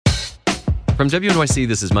From WNYC,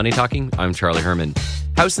 this is Money Talking. I'm Charlie Herman.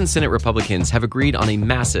 House and Senate Republicans have agreed on a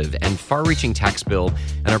massive and far-reaching tax bill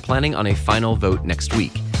and are planning on a final vote next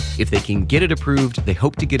week. If they can get it approved, they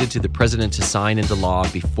hope to get it to the president to sign into law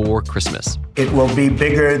before Christmas. It will be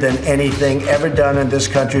bigger than anything ever done in this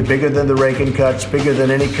country, bigger than the Reagan cuts, bigger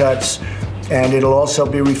than any cuts, and it'll also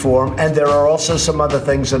be reform. And there are also some other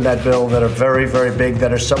things in that bill that are very, very big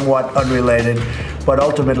that are somewhat unrelated, but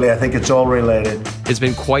ultimately I think it's all related. It's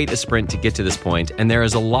been quite a sprint to get to this point, and there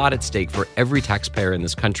is a lot at stake for every taxpayer in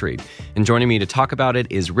this country. And joining me to talk about it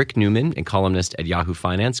is Rick Newman, a columnist at Yahoo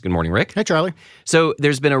Finance. Good morning, Rick. Hey, Charlie. So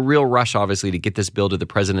there's been a real rush, obviously, to get this bill to the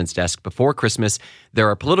president's desk before Christmas. There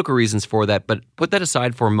are political reasons for that, but put that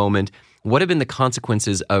aside for a moment. What have been the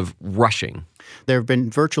consequences of rushing? There have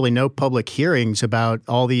been virtually no public hearings about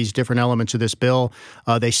all these different elements of this bill.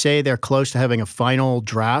 They say they're close to having a final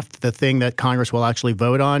draft, the thing that Congress will actually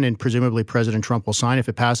vote on, and presumably President Trump will sign if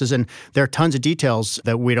it passes. And there are tons of details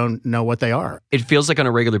that we don't know what they are. It feels like on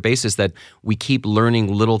a regular basis that we keep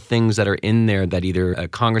learning little things that are in there that either a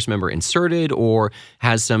Congress member inserted or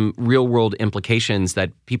has some real-world implications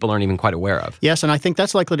that people aren't even quite aware of. Yes, and I think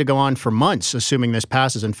that's likely to go on for months, assuming this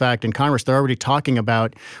passes. In fact, in Congress, they're already talking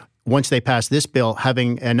about, once they pass this bill,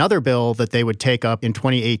 having another bill that they would take up in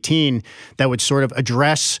 2018 that would sort of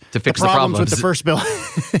address to fix the problems with the first bill.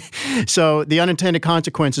 So the unintended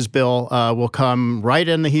consequences bill will come right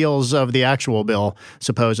in the heels of the actual bill,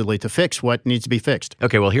 supposedly, to fix what needs to be fixed.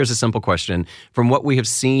 Okay, well, here's a simple question. From what we have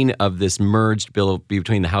seen of this merged bill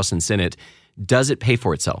between the House and Senate, does it pay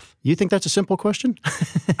for itself? You think that's a simple question?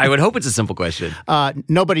 I would hope it's a simple question.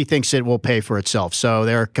 Nobody thinks it will pay for itself. So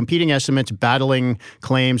there are competing estimates, battling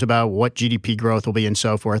claims about what GDP growth will be and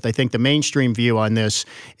so forth. I think the mainstream view on this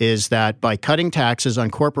is that by cutting taxes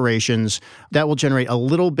on corporations, that will generate a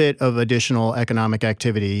little bit of additional economic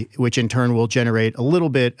activity, which in turn will generate a little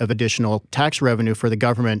bit of additional tax revenue for the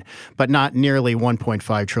government, but not nearly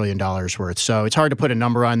 $1.5 trillion worth. So it's hard to put a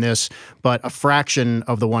number on this, but a fraction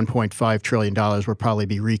of the $1.5 trillion would probably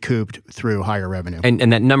be recouped through higher revenue.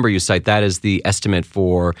 And that number you cite, that is the estimate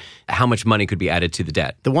for how much money could be added to the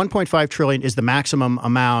debt. The $1.5 trillion is the maximum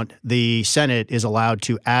amount the Senate is allowed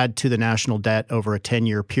to add to the national debt over a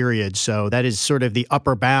 10-year period. So that is sort of the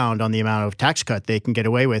upper bound on the amount of tax cut they can get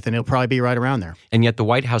away with, and it'll probably be right around there. And yet the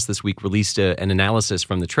White House this week released an analysis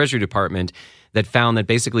from the Treasury Department that found that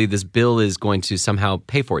basically this bill is going to somehow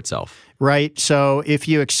pay for itself. Right. So if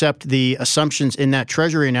you accept the assumptions in that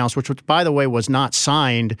Treasury analysis, which, by the way, was not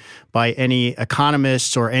signed by any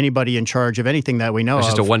economists or anybody in charge of anything that we know of. It's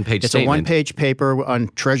just a one-page statement. It's a one-page paper on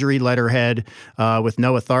Treasury letterhead with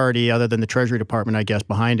no authority other than the Treasury Department, I guess,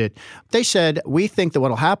 behind it. They said, we think that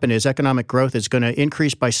what will happen is economic growth is going to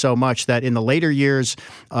increase by so much that in the later years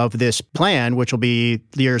of this plan, which will be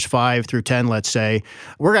years 5 through 10, let's say,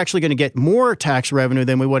 we're actually going to get more tax revenue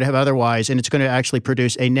than we would have otherwise, and it's going to actually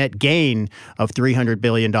produce a net gain of $300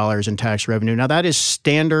 billion in tax revenue. Now, that is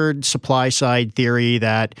standard supply-side theory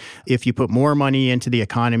that if you put more money into the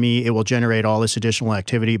economy, it will generate all this additional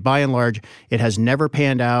activity. By and large, it has never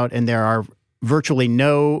panned out, and there are virtually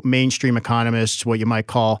no mainstream economists, what you might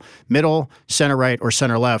call middle, center-right, or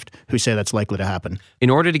center-left, who say that's likely to happen. In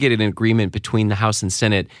order to get an agreement between the House and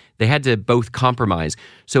Senate, they had to both compromise.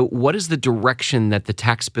 So what is the direction that the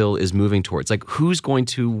tax bill is moving towards? Like, who's going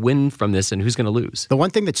to win from this and who's going to lose? The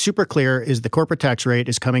one thing that's super clear is the corporate tax rate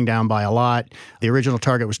is coming down by a lot. The original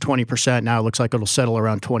target was 20%. Now it looks like it'll settle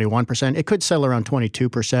around 21%. It could settle around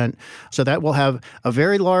 22%. So that will have a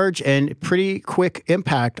very large and pretty quick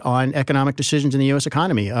impact on economic decisions in the U.S.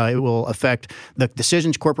 economy. It will affect the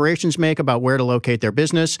decisions corporations make about where to locate their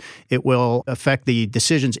business. It will affect the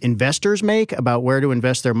decisions investors make about where to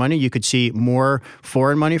invest their money. You could see more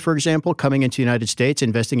foreign money, for example, coming into the United States,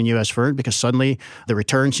 investing in U.S. firms because suddenly the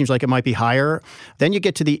return seems like it might be higher. Then you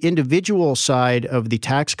get to the individual side of the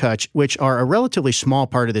tax cuts, which are a relatively small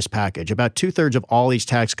part of this package. About 2/3 of all these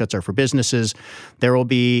tax cuts are for businesses. There will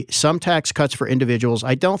be some tax cuts for individuals.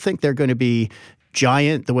 I don't think they're going to be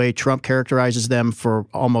giant the way Trump characterizes them for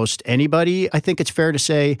almost anybody. I think it's fair to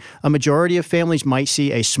say a majority of families might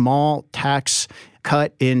see a small tax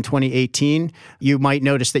cut in 2018. You might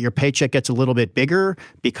notice that your paycheck gets a little bit bigger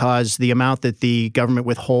because the amount that the government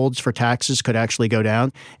withholds for taxes could actually go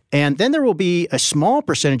down. And then there will be a small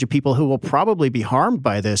percentage of people who will probably be harmed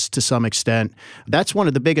by this to some extent. That's one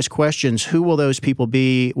of the biggest questions. Who will those people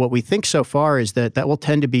be? What we think so far is that that will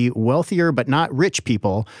tend to be wealthier but not rich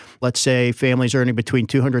people. Let's say families earning between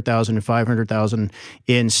 $200,000 and $500,000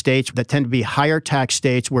 in states that tend to be higher tax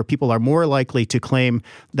states where people are more likely to claim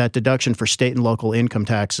that deduction for state and local income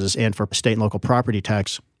taxes and for state and local property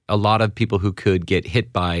tax. a lot of people who could get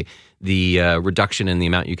hit by the reduction in the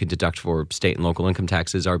amount you could deduct for state and local income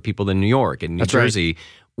taxes are people in New York and New Jersey. Right.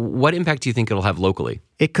 What impact do you think it'll have locally?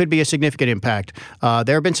 It could be a significant impact.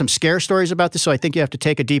 There have been some scare stories about this, so I think you have to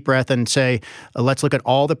take a deep breath and say, let's look at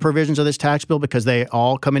all the provisions of this tax bill because they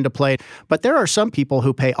all come into play. But there are some people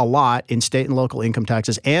who pay a lot in state and local income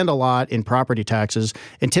taxes and a lot in property taxes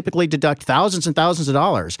and typically deduct thousands and thousands of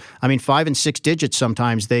dollars. I mean, 5 and 6 digits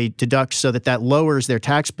sometimes they deduct so that lowers their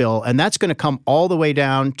tax bill, and that's going to come all the way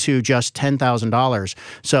down to just $10,000.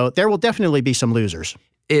 So there will definitely be some losers.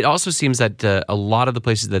 It also seems that a lot of the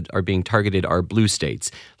places that are being targeted are blue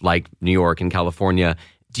states, like New York and California.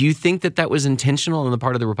 Do you think that was intentional on the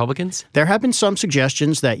part of the Republicans? There have been some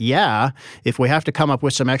suggestions that, if we have to come up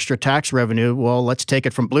with some extra tax revenue, well, let's take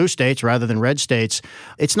it from blue states rather than red states.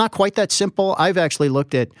 It's not quite that simple. I've actually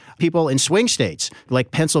looked at people in swing states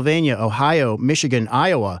like Pennsylvania, Ohio, Michigan,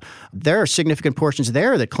 Iowa. There are significant portions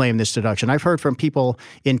there that claim this deduction. I've heard from people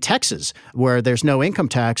in Texas where there's no income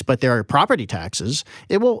tax, but there are property taxes.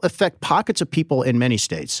 It will affect pockets of people in many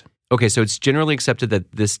states. Okay, so it's generally accepted that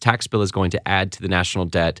this tax bill is going to add to the national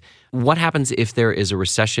debt. What happens if there is a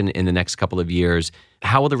recession in the next couple of years?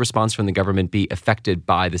 How will the response from the government be affected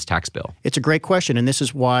by this tax bill? It's a great question, and this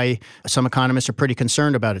is why some economists are pretty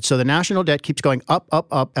concerned about it. So the national debt keeps going up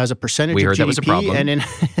as a percentage of GDP. We heard that was a problem. And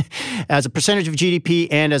as a percentage of GDP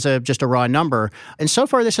and as just a raw number. And so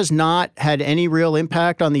far, this has not had any real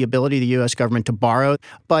impact on the ability of the U.S. government to borrow.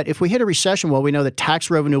 But if we hit a recession, well, we know that tax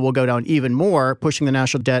revenue will go down even more, pushing the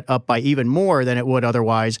national debt up by even more than it would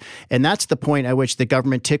otherwise. And that's the point at which the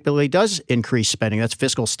government typically does increase spending. That's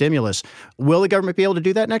fiscal stimulus. Will the government be able to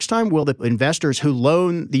do that next time? Will the investors who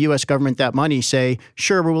loan the U.S. government that money say,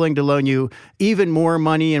 sure, we're willing to loan you even more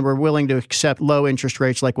money and we're willing to accept low interest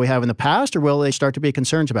rates like we have in the past? Or will they start to be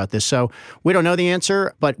concerned about this? So we don't know the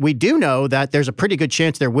answer, but we do know that there's a pretty good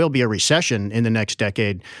chance there will be a recession in the next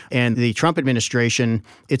decade. And the Trump administration,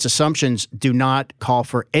 its assumptions do not call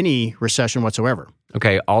for any recession whatsoever.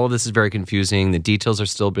 Okay, all of this is very confusing. The details are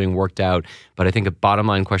still being worked out. But I think a bottom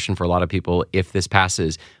line question for a lot of people, if this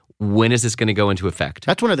passes, when is this going to go into effect?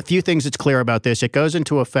 That's one of the few things that's clear about this. It goes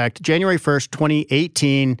into effect January 1st,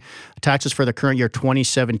 2018. Taxes for the current year,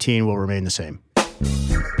 2017, will remain the same.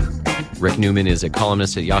 Rick Newman is a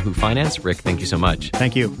columnist at Yahoo Finance. Rick, thank you so much.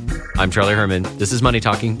 Thank you. I'm Charlie Herman. This is Money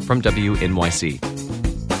Talking from WNYC.